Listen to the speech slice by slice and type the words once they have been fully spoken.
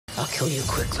I'll kill you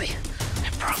quickly. I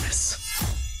promise.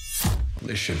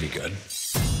 This should be good.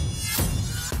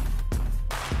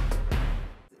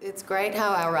 It's great how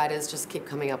our writers just keep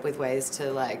coming up with ways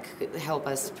to, like, help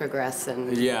us progress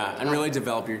and... Yeah, and really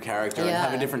develop your character and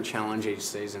have a different challenge each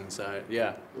season, so,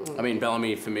 yeah. I mean,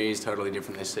 Bellamy, for me, is totally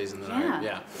different this season than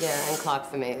Yeah, and Clarke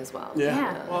for me as well.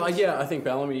 Yeah. Well, yeah, I think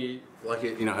Bellamy, like,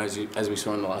 you know, as we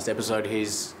saw in the last episode,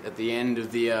 he's at the end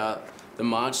of the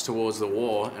march towards the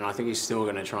war, and I think he's still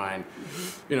going to try and,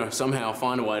 you know, somehow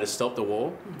find a way to stop the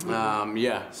war.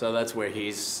 Yeah, so that's where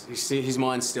his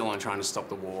mind's still on trying to stop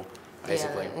the war,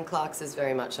 basically. Yeah, and Clarke's is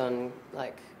very much on,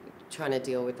 like, trying to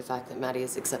deal with the fact that Maddie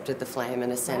has accepted the flame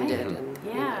and ascended. Right. And,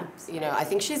 Yeah. you know, I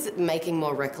think she's making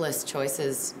more reckless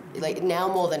choices, like, now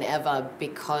more than ever,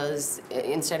 because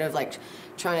instead of, like,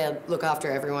 trying to look after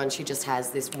everyone, she just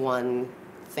has this one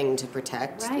thing to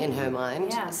protect in her mind.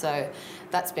 Yeah. So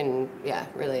that's been,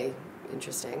 really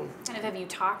interesting. Kind of, have you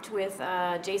talked with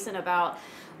Jason about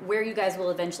where you guys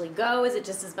will eventually go? Is it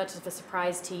just as much of a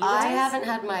surprise to you guys? I haven't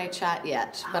had my chat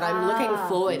yet, but I'm looking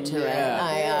forward to it.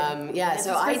 And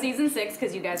So for season 6,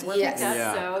 because you guys were picked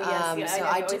up, so yes,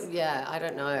 I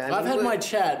don't know. I've had my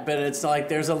chat, but it's like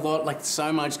there's a lot, like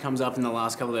so much comes up in the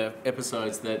last couple of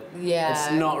episodes that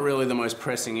it's not really the most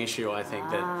pressing issue, I think,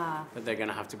 that they're going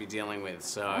to have to be dealing with.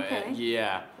 So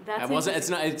yeah,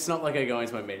 it's not like I go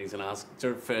into my meetings and ask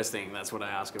first thing. That's what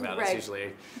I ask about. It's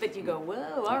usually. But you go,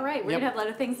 whoa, all right, we're gonna have a lot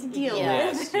of things to deal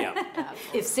with.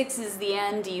 If 6 is the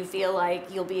end, do you feel like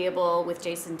you'll be able, with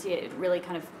Jason, to really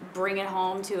kind of bring it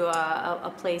home to a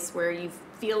place where you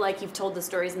feel like you've told the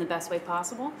stories in the best way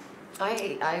possible?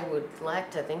 I would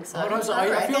like to think so.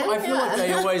 I feel like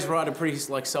they always write a pretty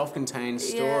like self-contained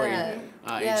story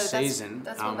each season.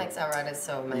 That's what makes our writers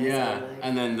so amazing. Yeah, like.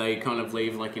 and then they kind of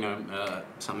leave like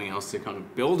something else to kind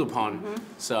of build upon.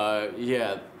 So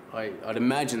yeah, I'd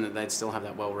imagine that they'd still have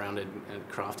that well-rounded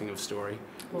crafting of story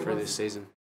for this season.